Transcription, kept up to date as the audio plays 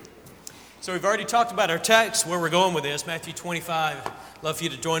So we've already talked about our text, where we're going with this, Matthew 25. Love for you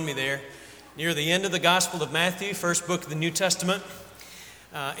to join me there. Near the end of the Gospel of Matthew, first book of the New Testament.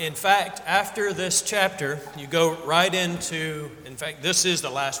 In fact, after this chapter, you go right into, this is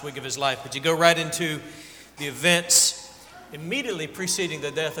the last week of his life, but you go right into the events immediately preceding the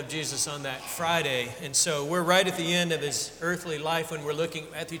death of Jesus on that Friday. And so we're right at the end of his earthly life when we're looking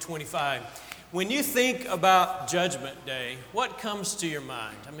at Matthew 25. When you think about Judgment Day, what comes to your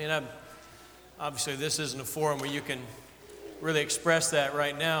mind? Obviously, this isn't a forum where you can really express that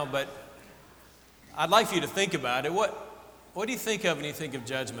right now, but I'd like for you to think about it. What do you think of when you think of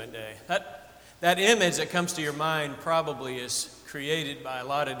Judgment Day? That image that comes to your mind probably is created by a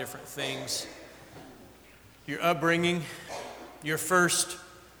lot of different things. Your upbringing, your first,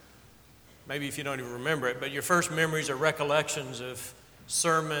 maybe if you don't even remember it, but your first memories or recollections of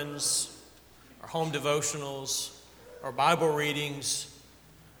sermons, or home devotionals, or Bible readings,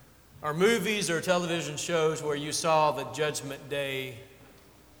 or movies or television shows where you saw the Judgment Day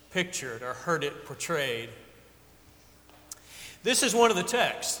pictured or heard it portrayed. This is one of the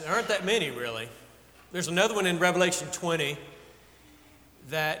texts. There aren't that many, really. There's another one in Revelation 20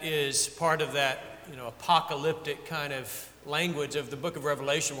 that is part of that, apocalyptic kind of language of the book of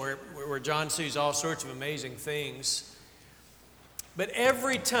Revelation where John sees all sorts of amazing things. But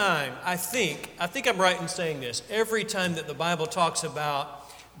every time, I think I'm right in saying this, every time that the Bible talks about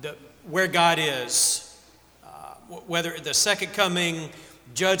where God is, whether the second coming,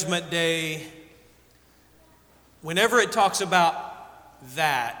 Judgment Day, whenever it talks about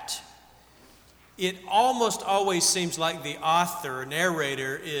that, it almost always seems like the author,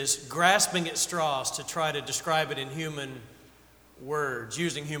 narrator, is grasping at straws to try to describe it in human words,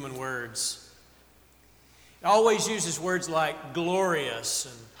 using human words. It always uses words like glorious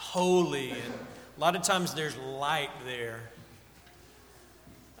and holy, and a lot of times there's light there.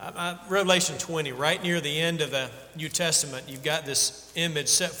 Revelation 20, right near the end of the New Testament, you've got this image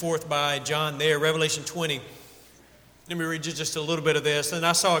set forth by John there, Revelation 20. Let me read you just a little bit of this. "And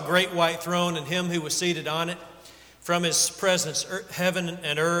I saw a great white throne and him who was seated on it. From his presence, heaven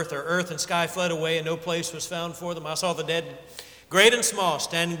and earth, or earth and sky fled away, and no place was found for them. I saw the dead, great and small,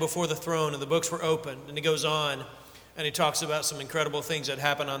 standing before the throne, and the books were opened." And he goes on, and he talks about some incredible things that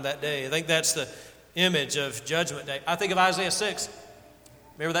happened on that day. I think that's the image of Judgment Day. I think of Isaiah 6.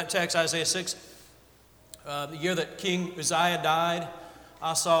 Remember that text, Isaiah 6? The year that King Uzziah died,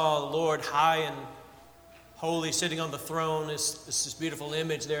 I saw the Lord high and holy sitting on the throne. It's this beautiful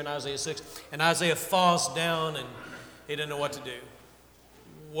image there in Isaiah 6. And Isaiah falls down and he didn't know what to do.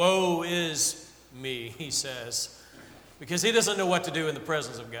 "Woe is me," he says, because he doesn't know what to do in the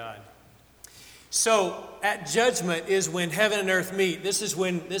presence of God. So at judgment is when heaven and earth meet. This is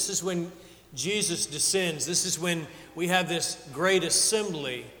when Jesus descends. This is when we have this great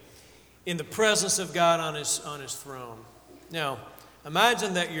assembly in the presence of God on his throne. Now,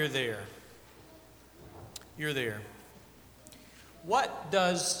 imagine that you're there. You're there. What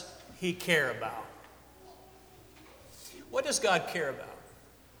does he care about? What does God care about?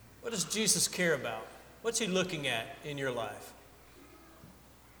 What does Jesus care about? What's he looking at in your life?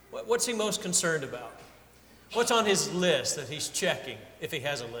 What's he most concerned about? What's on his list that he's checking, if he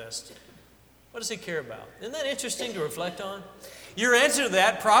has a list? What does he care about? Isn't that interesting to reflect on? Your answer to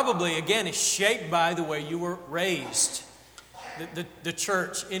that probably, again, is shaped by the way you were raised, the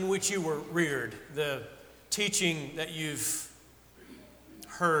church in which you were reared, the teaching that you've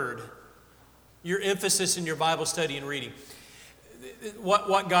heard, your emphasis in your Bible study and reading,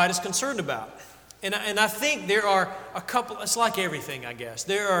 what God is concerned about. And I think there are a couple, it's like everything, I guess.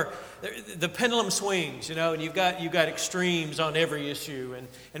 The pendulum swings, and you've got extremes on every issue.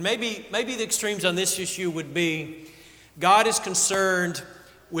 And maybe the extremes on this issue would be God is concerned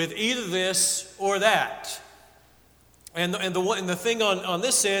with either this or that. And the thing on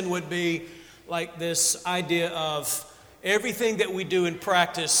this end would be like this idea of everything that we do in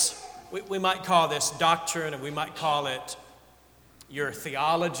practice, we might call this doctrine, and we might call it your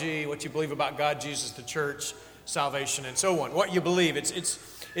theology, what you believe about God, Jesus, the church, salvation, and so on. What you believe.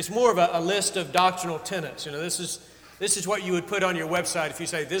 It's more of a list of doctrinal tenets. This is what you would put on your website if you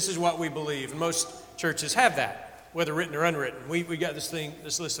say, this is what we believe. And most churches have that, whether written or unwritten. We got this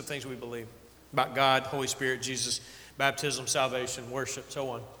list of things we believe about God, Holy Spirit, Jesus, baptism, salvation, worship,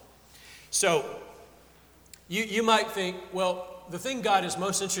 so on. So you might think, well, the thing God is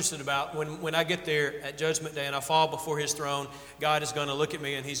most interested about when I get there at Judgment Day and I fall before his throne, God is going to look at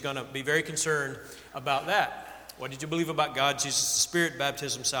me and he's going to be very concerned about that. What did you believe about God, Jesus, the Spirit,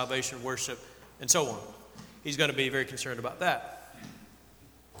 baptism, salvation, worship, and so on? He's going to be very concerned about that.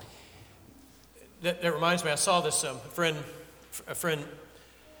 That reminds me, I saw this a friend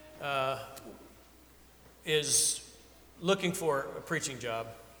is looking for a preaching job,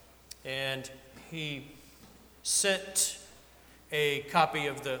 and he sent a copy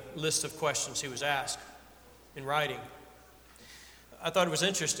of the list of questions he was asked in writing. I thought it was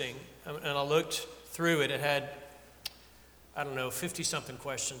interesting, and I looked through it. It had, 50-something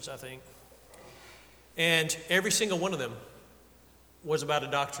questions, I think. And every single one of them was about a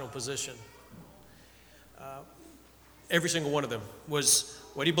doctrinal position. Every single one of them was,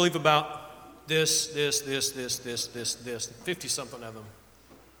 what do you believe about this, 50-something of them.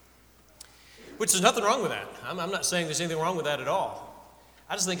 Which there's nothing wrong with that. I'm not saying there's anything wrong with that at all.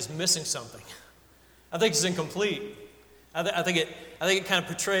 I just think it's missing something. I think it's incomplete. I think it kind of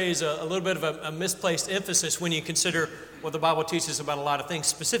portrays a little bit of a misplaced emphasis when you consider what the Bible teaches about a lot of things,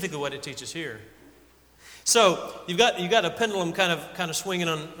 specifically what it teaches here. So you've got a pendulum kind of swinging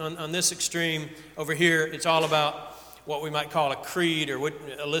on this extreme over here. It's all about what we might call a creed or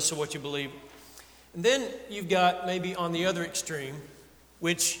a list of what you believe. And then you've got maybe on the other extreme,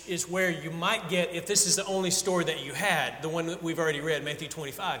 which is where you might get, if this is the only story that you had, the one that we've already read, Matthew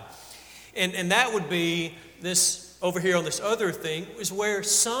 25. And that would be this over here on this other thing, is where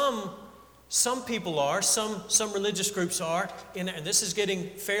some people are, some religious groups are, and this is getting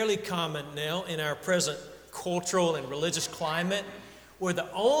fairly common now in our present cultural and religious climate, where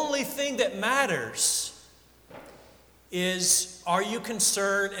the only thing that matters is, are you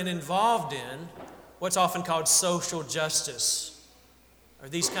concerned and involved in what's often called social justice, or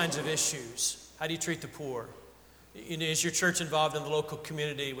these kinds of issues? How do you treat the poor? Is your church involved in the local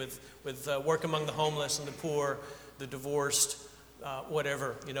community with work among the homeless and the poor, the divorced,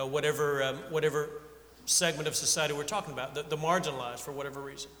 whatever segment of society we're talking about, the marginalized for whatever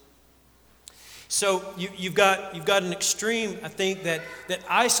reason? So you've got an extreme, I think, that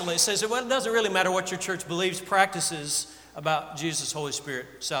isolates, says, well, it doesn't really matter what your church believes, practices about Jesus, Holy Spirit,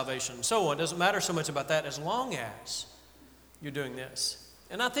 salvation, and so on. It doesn't matter so much about that as long as you're doing this.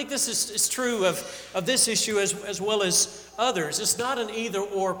 And I think this is true of this issue as well as others. It's not an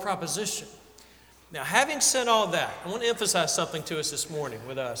either-or proposition. Now, having said all that, I want to emphasize something to us this morning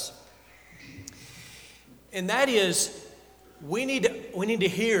with us. And that is, we need to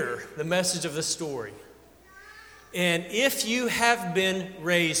hear the message of the story. And if you have been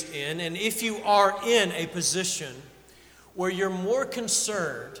raised in, and if you are in a position where you're more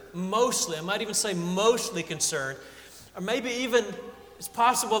concerned, mostly, I might even say mostly concerned, or maybe even it's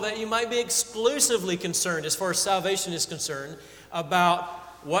possible that you might be exclusively concerned as far as salvation is concerned about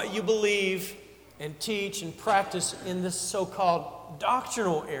what you believe and teach and practice in this so-called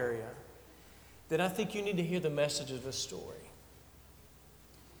doctrinal area, then I think you need to hear the message of the story.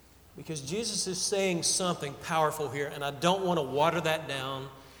 Because Jesus is saying something powerful here, and I don't want to water that down.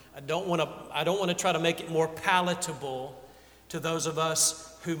 I don't want to try to make it more palatable to those of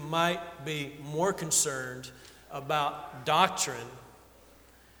us who might be more concerned about doctrine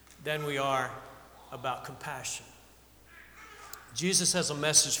than we are about compassion. Jesus has a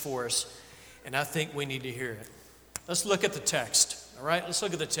message for us, and I think we need to hear it. Let's look at the text, all right? Let's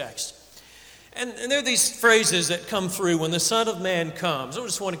look at the text. And there are these phrases that come through when the Son of Man comes. I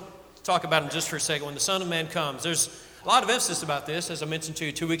just want to talk about them just for a second. When the Son of Man comes, there's a lot of emphasis about this, as I mentioned to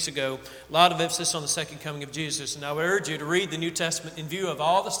you 2 weeks ago, a lot of emphasis on the second coming of Jesus. And I would urge you to read the New Testament in view of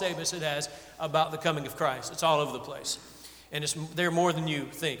all the statements it has about the coming of Christ. It's all over the place. And they're more than you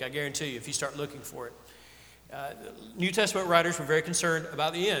think, I guarantee you, if you start looking for it. New Testament writers were very concerned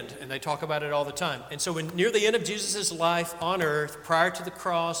about the end, and they talk about it all the time. And so when near the end of Jesus' life on earth, prior to the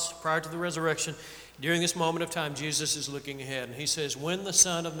cross, prior to the resurrection, during this moment of time, Jesus is looking ahead, and he says, when the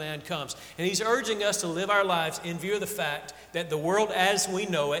Son of Man comes. And he's urging us to live our lives in view of the fact that the world as we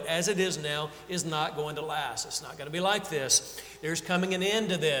know it, as it is now, is not going to last. It's not going to be like this. There's coming an end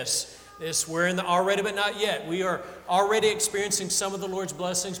to this. We're in the already but not yet. We are already experiencing some of the Lord's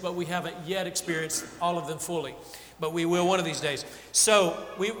blessings, but we haven't yet experienced all of them fully. But we will one of these days. So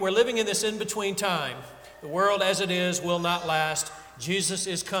we're living in this in-between time. The world as it is will not last. Jesus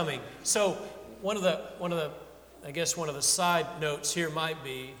is coming. So one of the side notes here might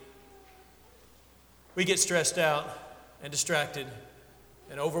be, we get stressed out and distracted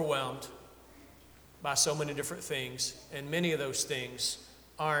and overwhelmed by so many different things, and many of those things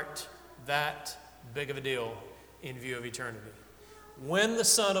aren't that big of a deal in view of eternity. When the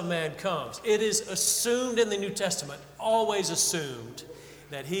Son of Man comes, it is assumed in the New Testament, always assumed,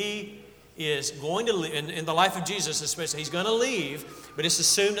 that he is going to leave, in the life of Jesus especially, he's going to leave, but it's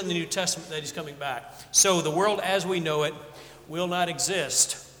assumed in the New Testament that he's coming back. So the world as we know it will not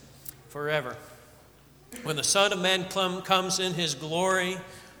exist forever. When the Son of Man comes in his glory,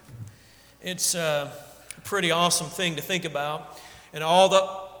 it's a pretty awesome thing to think about. And all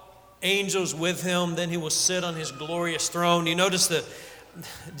angels with him. Then he will sit on his glorious throne. You notice that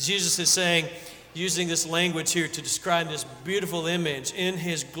Jesus is saying, using this language here to describe this beautiful image, in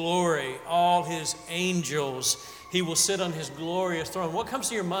his glory, all his angels, he will sit on his glorious throne. What comes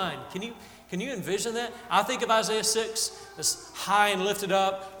to your mind? Can you envision that? I think of Isaiah 6, this high and lifted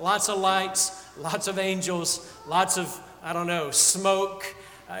up, lots of lights, lots of angels, lots of, smoke.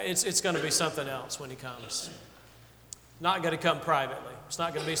 It's going to be something else when he comes. Not going to come privately. It's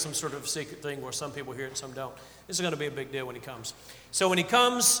not going to be some sort of secret thing where some people hear it and some don't. This is going to be a big deal when he comes. So when he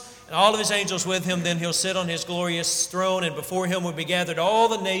comes, and all of his angels with him, then he'll sit on his glorious throne, and before him will be gathered all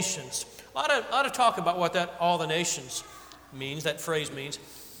the nations. A lot of talk about what that all the nations means, that phrase means.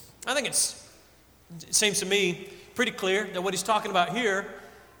 I think it seems to me pretty clear that what he's talking about here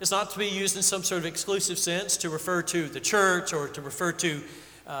is not to be used in some sort of exclusive sense to refer to the church or to refer to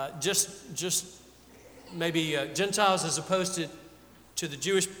just maybe Gentiles as opposed to the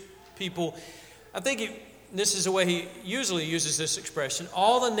Jewish people. I think this is the way he usually uses this expression.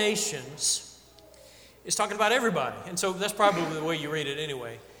 All the nations is talking about everybody. And so that's probably the way you read it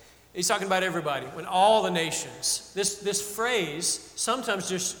anyway. He's talking about everybody. When all the nations. This phrase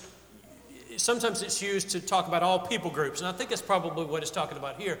sometimes it's used to talk about all people groups. And I think that's probably what it's talking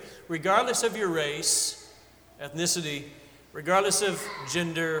about here. Regardless of your race, ethnicity, regardless of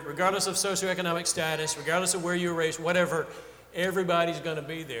gender, regardless of socioeconomic status, regardless of where you were raised, whatever, everybody's going to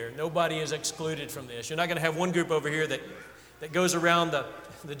be there. Nobody is excluded from this. You're not going to have one group over here that goes around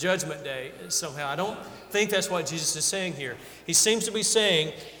the judgment day somehow. I don't think that's what Jesus is saying here. He seems to be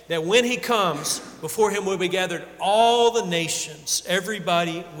saying that when he comes, before him will be gathered all the nations.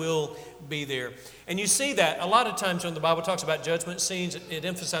 Everybody will be there. And you see that a lot of times when the Bible talks about judgment scenes, it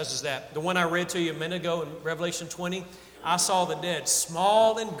emphasizes that. The one I read to you a minute ago in Revelation 20, I saw the dead,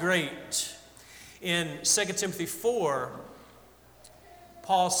 small and great. In 2 Timothy 4,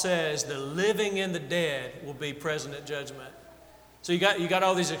 Paul says the living and the dead will be present at judgment. So you got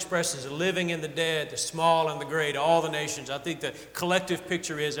all these expressions, the living and the dead, the small and the great, all the nations. I think the collective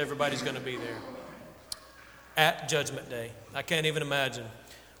picture is everybody's going to be there at Judgment Day. I can't even imagine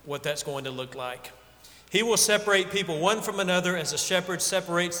what that's going to look like. He will separate people one from another as a shepherd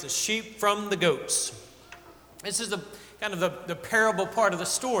separates the sheep from the goats. This is the parable part of the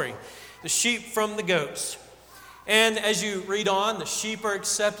story, the sheep from the goats. And as you read on, the sheep are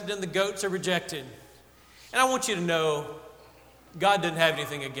accepted and the goats are rejected. And I want you to know, God doesn't have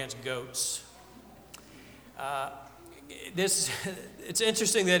anything against goats. It's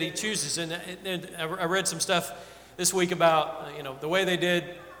interesting that he chooses, and I read some stuff this week about the way they did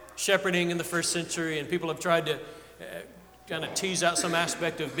shepherding in the first century, and people have tried to kind of tease out some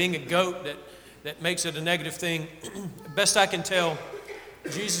aspect of being a goat that makes it a negative thing. Best I can tell,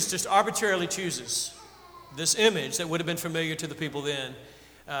 Jesus just arbitrarily chooses this image that would have been familiar to the people then.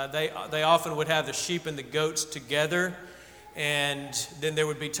 They often would have the sheep and the goats together, and then there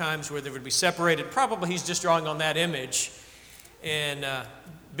would be times where they would be separated. Probably he's just drawing on that image. And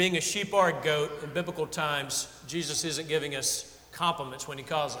being a sheep or a goat in biblical times, Jesus isn't giving us compliments when he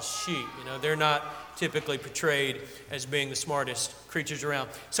calls us sheep. They're not typically portrayed as being the smartest creatures around.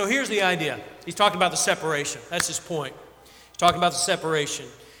 So here's the idea. He's talking about the separation. That's his point. He's talking about the separation.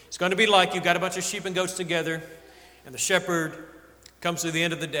 It's going to be like you've got a bunch of sheep and goats together, and the shepherd comes to the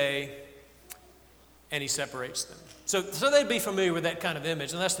end of the day, and he separates them. So they'd be familiar with that kind of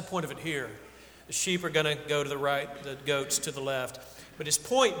image, and that's the point of it here. The sheep are going to go to the right, the goats to the left. But his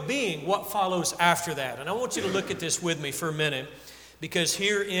point being what follows after that. And I want you to look at this with me for a minute, because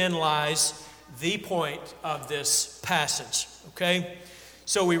herein lies the point of this passage, okay?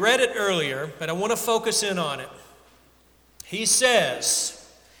 So we read it earlier, but I want to focus in on it. He says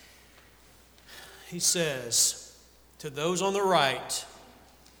to those on the right,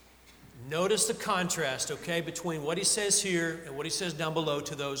 notice the contrast, okay, between what he says here and what he says down below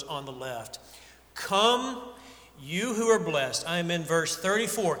to those on the left. Come, you who are blessed. I am in verse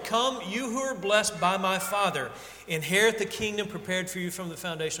 34. Come, you who are blessed by my Father. Inherit the kingdom prepared for you from the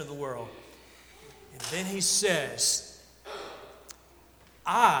foundation of the world. And then he says,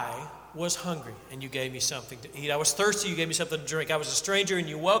 I was hungry, and you gave me something to eat. I was thirsty, you gave me something to drink. I was a stranger, and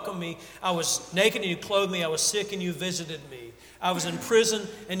you welcomed me. I was naked, and you clothed me. I was sick, and you visited me. I was in prison,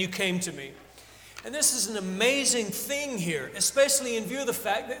 and you came to me. And this is an amazing thing here, especially in view of the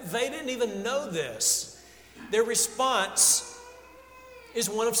fact that they didn't even know this. Their response is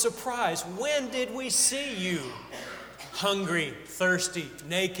one of surprise. When did we see you hungry, thirsty,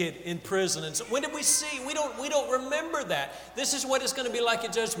 naked, in prison? And so when did we see? We don't remember that. This is what it's going to be like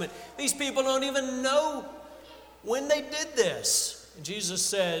at judgment. These people don't even know when they did this. And Jesus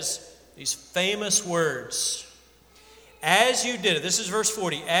says these famous words, As you did it, this is verse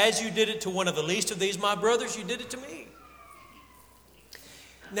 40, as you did it to one of the least of these, my brothers, you did it to me.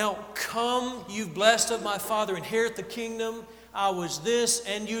 Now come, you blessed of my Father, inherit the kingdom. I was this,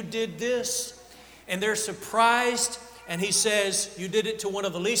 and you did this. And they're surprised, and he says, you did it to one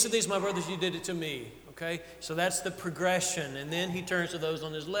of the least of these, my brothers, you did it to me. Okay, so that's the progression. And then he turns to those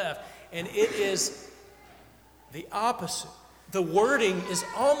on his left, and it is the opposite. The wording is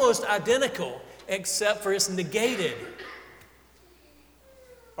almost identical, except for it's negated.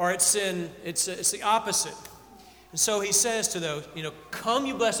 Or it's the opposite. And so he says to those, come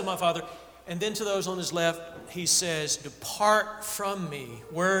you blessed of my Father. And then to those on his left, he says, depart from me.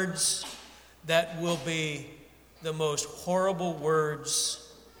 Words that will be the most horrible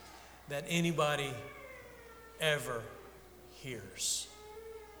words that anybody ever hears.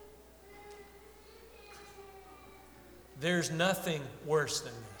 There's nothing worse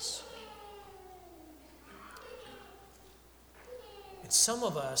than this. And some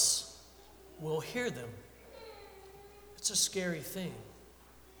of us will hear them. It's a scary thing.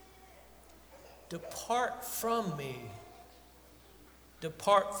 Depart from me.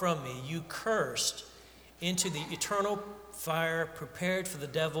 Depart from me, you cursed, into the eternal fire prepared for the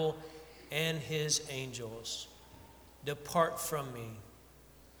devil and his angels. Depart from me.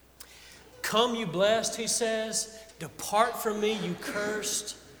 Come, you blessed, he says. Depart from me, you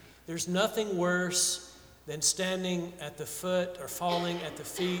cursed. There's nothing worse than standing at the foot or falling at the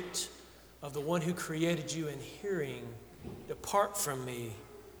feet of the one who created you and hearing, depart from me.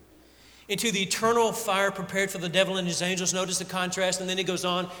 Into the eternal fire prepared for the devil and his angels. Notice the contrast, and then he goes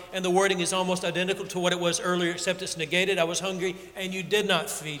on, and the wording is almost identical to what it was earlier, except it's negated. I was hungry, and you did not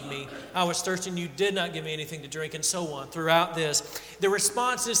feed me. I was thirsty, and you did not give me anything to drink, and so on throughout this. The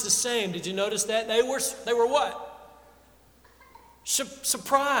response is the same. Did you notice that? They were what?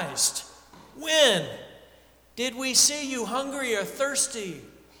 Surprised. When did we see you hungry or thirsty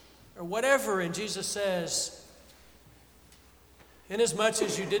or whatever? And Jesus says, inasmuch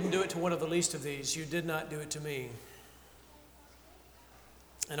as you didn't do it to one of the least of these, you did not do it to me.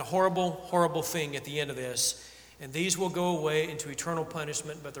 And a horrible, horrible thing at the end of this. And these will go away into eternal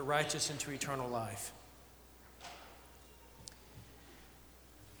punishment, but the righteous into eternal life.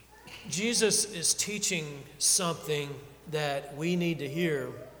 Jesus is teaching something that we need to hear,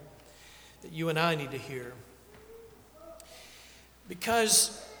 that you and I need to hear.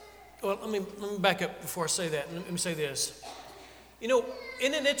 Because, well, let me back up before I say that. Let me say this. Isn't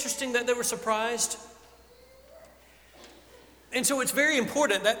it interesting that they were surprised? And so it's very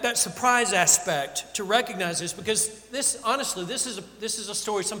important that surprise aspect to recognize this, because this is a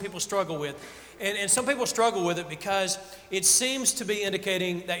story some people struggle with. And some people struggle with it because it seems to be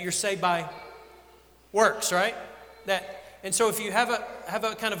indicating that you're saved by works, right? And so if you have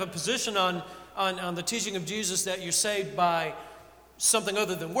a kind of a position on the teaching of Jesus that you're saved by something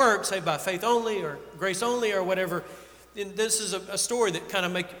other than works, saved by faith only or grace only or whatever, then this is a story that kind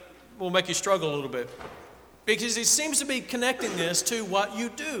of will make you struggle a little bit, because he seems to be connecting this to what you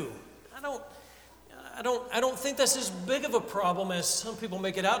do. I don't think that's as big of a problem as some people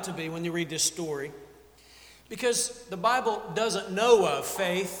make it out to be when you read this story, because the Bible doesn't know of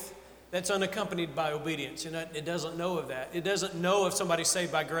faith that's unaccompanied by obedience. It doesn't know of that. It doesn't know of somebody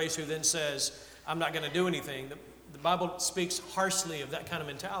saved by grace who then says, I'm not going to do anything. The Bible speaks harshly of that kind of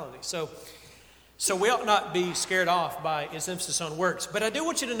mentality. So we ought not be scared off by its emphasis on works. But I do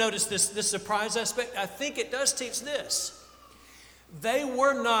want you to notice this surprise aspect. I think it does teach this. They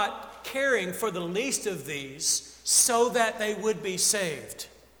were not caring for the least of these so that they would be saved.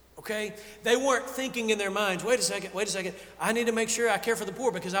 Okay? They weren't thinking in their minds, wait a second, I need to make sure I care for the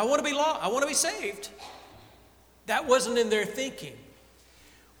poor because I want to be I want to be saved. That wasn't in their thinking.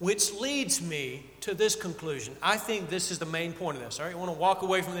 Which leads me to this conclusion. I think this is the main point of this. All right, I want to walk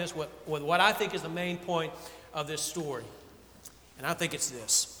away from this with what I think is the main point of this story. And I think it's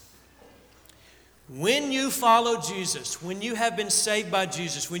this. When you follow Jesus, when you have been saved by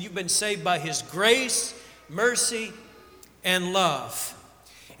Jesus, when you've been saved by his grace, mercy, and love,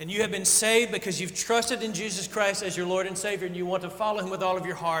 and you have been saved because you've trusted in Jesus Christ as your Lord and Savior, and you want to follow him with all of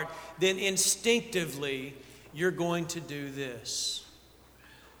your heart, then instinctively you're going to do this.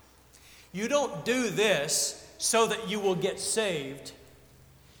 You don't do this so that you will get saved.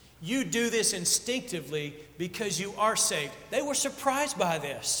 You do this instinctively because you are saved. They were surprised by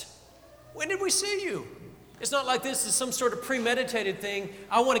this. When did we see you? It's not like this is some sort of premeditated thing.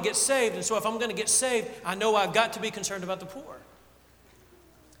 I want to get saved, and so if I'm going to get saved, I know I've got to be concerned about the poor.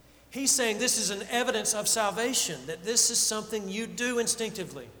 He's saying this is an evidence of salvation, that this is something you do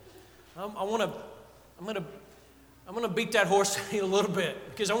instinctively. I'm going to beat that horse a little bit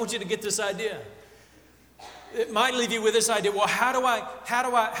because I want you to get this idea. it might leave you with this idea, well, how do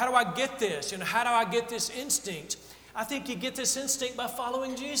I get this? How do I get this instinct? I think you get this instinct by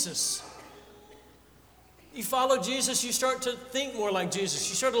following Jesus. You follow Jesus, you start to think more like Jesus.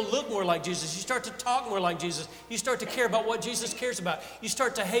 You start to look more like Jesus. You start to talk more like Jesus. You start to care about what Jesus cares about. You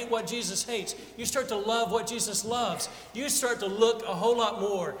start to hate what Jesus hates. You start to love what Jesus loves. You start to look a whole lot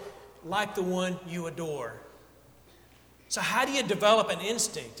more like the one you adore. So how do you develop an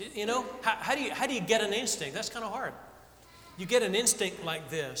instinct? How do you get an instinct? That's kind of hard. You get an instinct like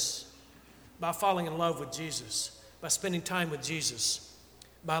this by falling in love with Jesus, by spending time with Jesus,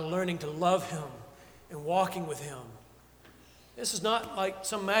 by learning to love Him and walking with Him. This is not like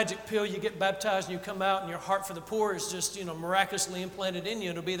some magic pill you get baptized and you come out and your heart for the poor is just, miraculously implanted in you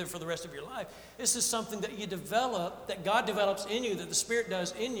and it'll be there for the rest of your life. This is something that you develop, that God develops in you, that the Spirit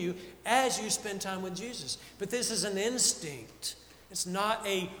does in you as you spend time with Jesus. But this is an instinct. It's not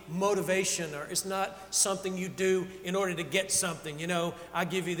a motivation, or it's not something you do in order to get something. I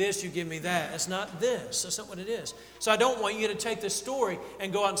give you this, you give me that. It's not this. That's not what it is. So I don't want you to take this story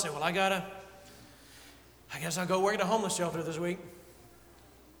and go out and say, well, I guess I'll go work at a homeless shelter this week.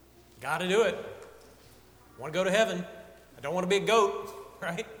 Got to do it. I want to go to heaven. I don't want to be a goat,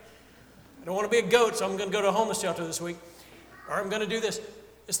 right? I don't want to be a goat, so I'm going to go to a homeless shelter this week. Or I'm going to do this.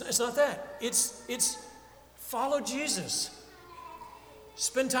 It's not that. It's follow Jesus.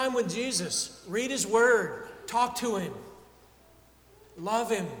 Spend time with Jesus. Read His Word. Talk to Him. Love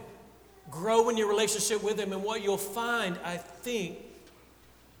Him. Grow in your relationship with Him. And what you'll find, I think,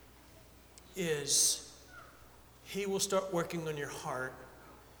 is He will start working on your heart.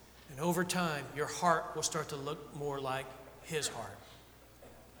 And over time, your heart will start to look more like His heart.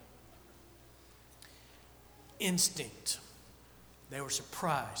 Instinct. They were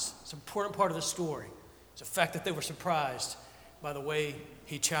surprised. It's an important part of the story. It's the fact that they were surprised by the way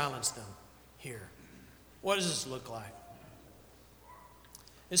He challenged them here. What does this look like?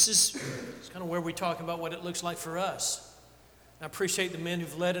 It's kind of where we talk about what it looks like for us. I appreciate the men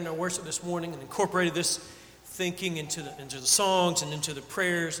who've led in our worship this morning and incorporated this thinking into the songs and into the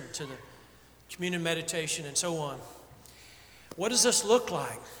prayers and to the communion meditation and so on. What does this look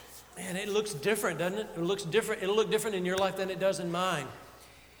like? Man, it looks different, doesn't it? It looks different. It'll look different in your life than it does in mine.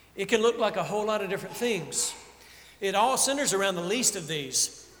 It can look like a whole lot of different things. It all centers around the least of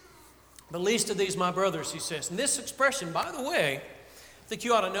these. The least of these, my brothers, he says. And this expression, by the way, I think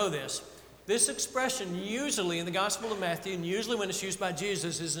you ought to know this. This expression usually in the Gospel of Matthew, and usually when it's used by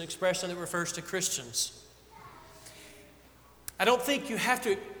Jesus, is an expression that refers to Christians. I don't think you have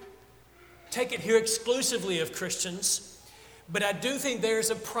to take it here exclusively of Christians, but I do think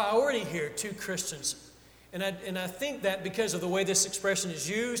there's a priority here to Christians. And I think that because of the way this expression is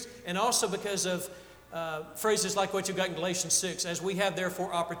used, and also because of phrases like what you've got in Galatians 6, as we have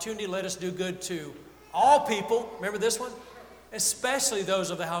therefore opportunity, let us do good to all people. Remember this one? Especially those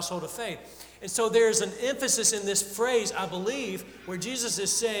of the household of faith. And so there's an emphasis in this phrase, I believe, where Jesus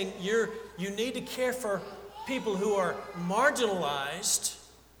is saying you need to care for people who are marginalized.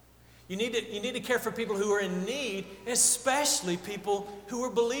 You need to care for people who are in need, especially people who are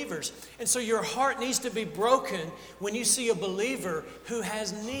believers. And so your heart needs to be broken when you see a believer who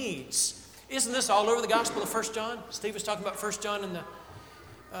has needs. Isn't this all over the Gospel of 1 John? Steve was talking about 1 John in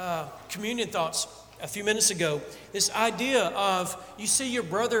the communion thoughts a few minutes ago. This idea of you see your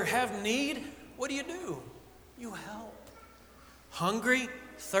brother have need, what do? You help. Hungry,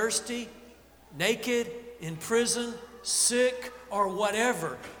 thirsty, naked, in prison, sick, or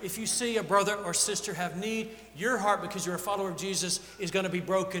whatever. If you see a brother or sister have need, your heart, because you're a follower of Jesus, is going to be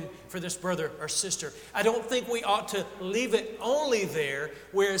broken for this brother or sister. I don't think we ought to leave it only there,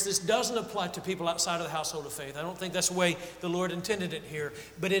 whereas this doesn't apply to people outside of the household of faith. I don't think that's the way the Lord intended it here,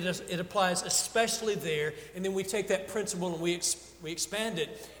 but it applies especially there, and then we take that principle and we expand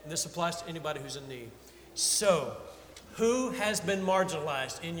it, and this applies to anybody who's in need. So, who has been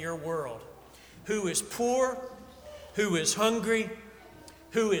marginalized in your world? Who is poor? Who is hungry?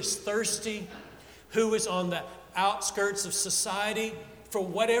 Who is thirsty? Who is on the outskirts of society for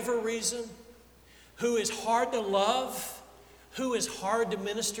whatever reason? Who is hard to love? Who is hard to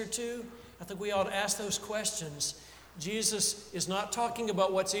minister to? I think we ought to ask those questions. Jesus is not talking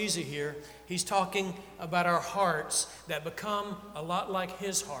about what's easy here. He's talking about our hearts that become a lot like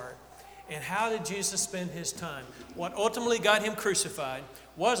His heart. And how did Jesus spend His time? What ultimately got Him crucified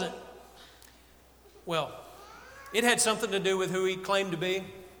wasn't, well, it had something to do with who He claimed to be,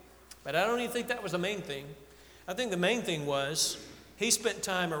 but I don't even think that was the main thing. I think the main thing was He spent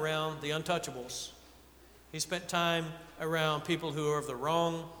time around the untouchables. He spent time around people who are of the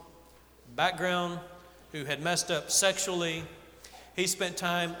wrong background, who had messed up sexually. He spent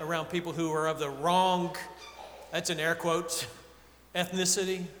time around people who were of the wrong that's in air quotes,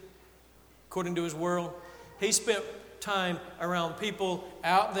 ethnicity, according to his world. He spent time around people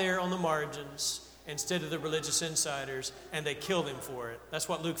out there on the margins instead of the religious insiders, and they killed him for it. That's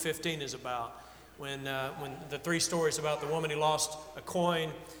what Luke 15 is about. When the three stories about the woman who lost a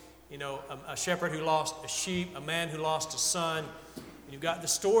coin, a shepherd who lost a sheep, a man who lost a son. And you've got the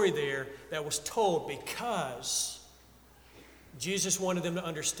story there that was told because Jesus wanted them to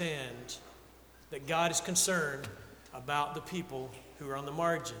understand that God is concerned about the people who are on the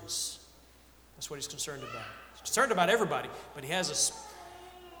margins. That's what he's concerned about. He's concerned about everybody, but he has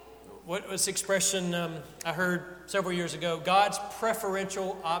what was the expression I heard several years ago? God's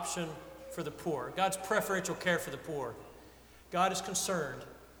preferential option for the poor. God's preferential care for the poor. God is concerned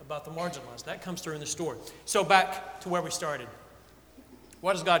about the marginalized. That comes through in the story. So back to where we started.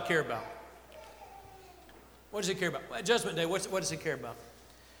 What does God care about? What does he care about? At Judgment Day, what does he care about?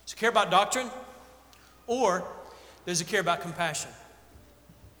 Does he care about doctrine? Or does he care about compassion?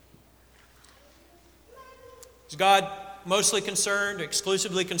 Is God mostly concerned,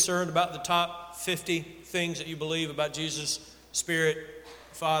 exclusively concerned about the top 50 things that you believe about Jesus, Spirit,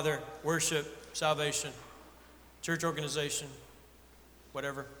 Father, worship, salvation, church organization,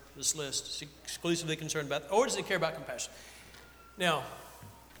 whatever, this list? Is he exclusively concerned about, or does he care about compassion? Now,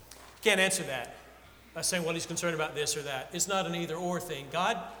 can't answer that by saying, well, he's concerned about this or that. It's not an either-or thing.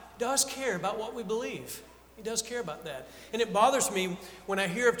 God does care about what we believe. He does care about that. And it bothers me when I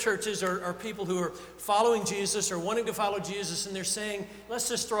hear of churches or people who are following Jesus or wanting to follow Jesus, and they're saying, let's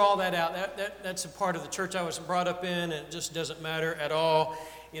just throw all that out. That's a part of the church I was brought up in, and it just doesn't matter at all.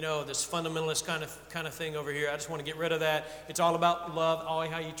 This fundamentalist kind of thing over here. I just want to get rid of that. It's all about love, all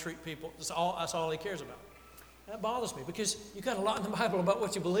how you treat people. That's all he cares about. That bothers me because you've got a lot in the Bible about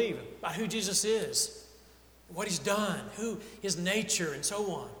what you believe, about who Jesus is, what he's done, his nature, and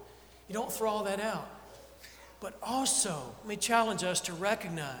so on. You don't throw all that out. But also, let me challenge us to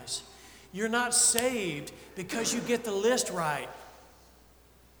recognize you're not saved because you get the list right.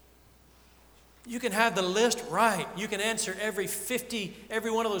 You can have the list right. You can answer every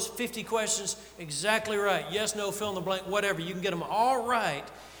one of those 50 questions exactly right. Yes, no, fill in the blank, whatever. You can get them all right.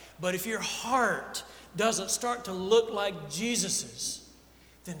 But if your heart doesn't start to look like Jesus's,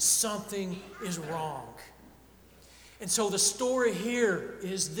 then something is wrong. And so the story here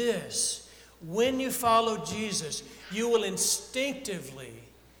is this. When you follow Jesus, you will instinctively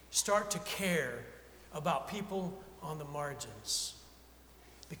start to care about people on the margins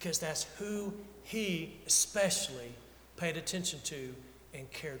because that's who he especially paid attention to and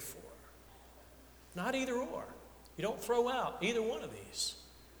cared for. Not either or. You don't throw out either one of these.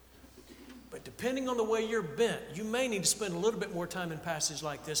 But depending on the way you're bent, you may need to spend a little bit more time in passages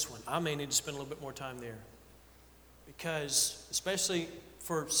like this one. I may need to spend a little bit more time there. Because, especially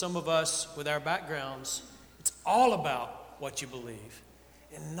for some of us with our backgrounds, it's all about what you believe.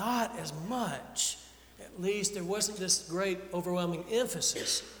 And not as much, at least there wasn't this great overwhelming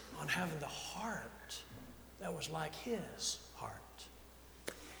emphasis on having the heart that was like his heart.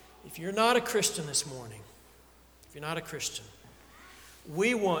 If you're not a Christian this morning,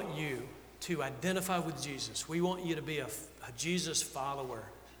 we want you to identify with Jesus. We want you to be a Jesus follower.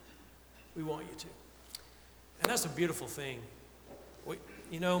 We want you to. And that's a beautiful thing.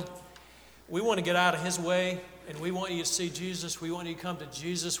 We want to get out of his way, and we want you to see Jesus. We want you to come to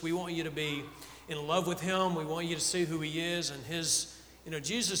Jesus. We want you to be in love with him. We want you to see who he is and his,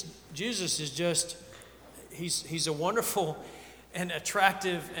 Jesus is just, he's a wonderful and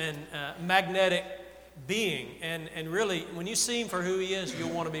attractive and magnetic being. And really, when you see him for who he is, you'll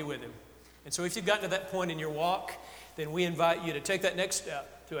want to be with him. And so if you've gotten to that point in your walk, then we invite you to take that next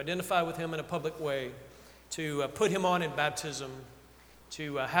step, to identify with him in a public way, to put him on in baptism,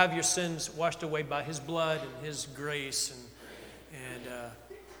 to have your sins washed away by his blood and his grace, and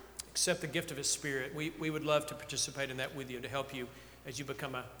accept the gift of his Spirit. We would love to participate in that with you, to help you as you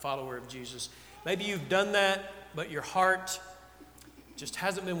become a follower of Jesus. Maybe you've done that, but your heart just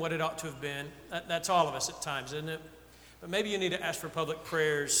hasn't been what it ought to have been. That's all of us at times, isn't it? But maybe you need to ask for public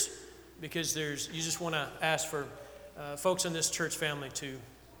prayers because you just want to ask for folks in this church family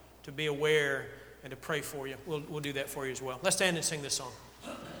to be aware and to pray for you. We'll do that for you as well. Let's stand and sing this song.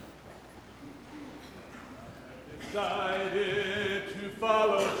 Decided to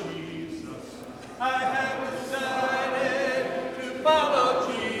follow Jesus. I have decided to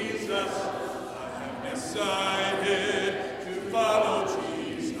follow Jesus. I have decided to follow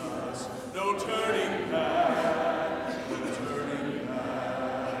Jesus. No turning back, no turning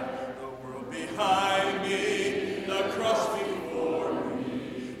back. The world behind me, the cross before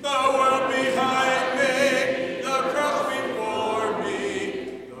me. The world behind me, the cross before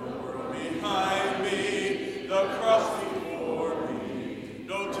me. The world behind me, the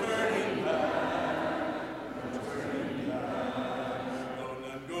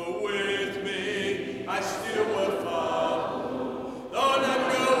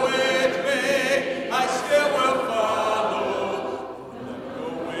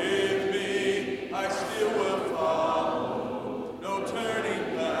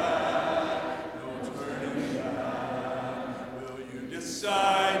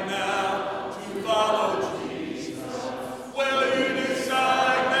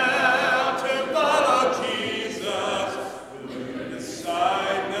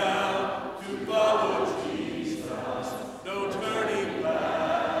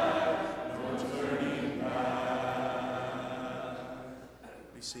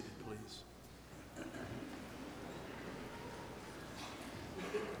be seated, please.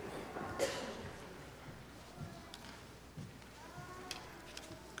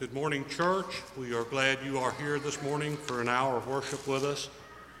 Good morning, church. We are glad you are here this morning for an hour of worship with us.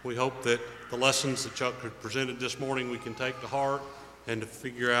 We hope that the lessons that Chuck had presented this morning we can take to heart and to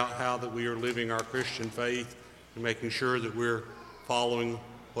figure out how that we are living our Christian faith and making sure that we're following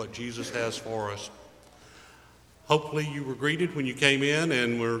what Jesus has for us. Hopefully you were greeted when you came in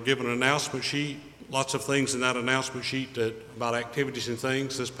and were given an announcement sheet. Lots of things in that announcement sheet about activities and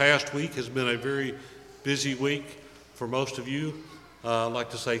things. This past week has been a very busy week for most of you. I'd like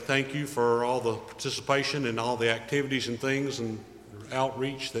to say thank you for all the participation and all the activities and things and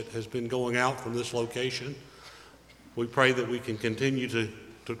outreach that has been going out from this location. We pray that we can continue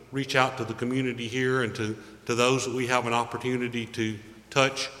to reach out to the community here and to those that we have an opportunity to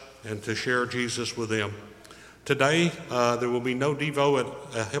touch and to share Jesus with them. Today, there will be no Devo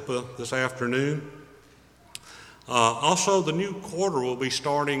at HIPAA this afternoon. Also, the new quarter will be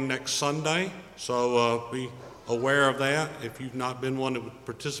starting next Sunday, so be aware of that. If you've not been one to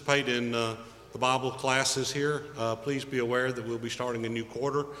participate in the Bible classes here, please be aware that we'll be starting a new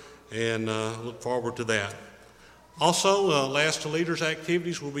quarter and look forward to that. Also, Last to Leaders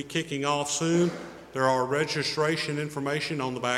activities will be kicking off soon. There are registration information on the back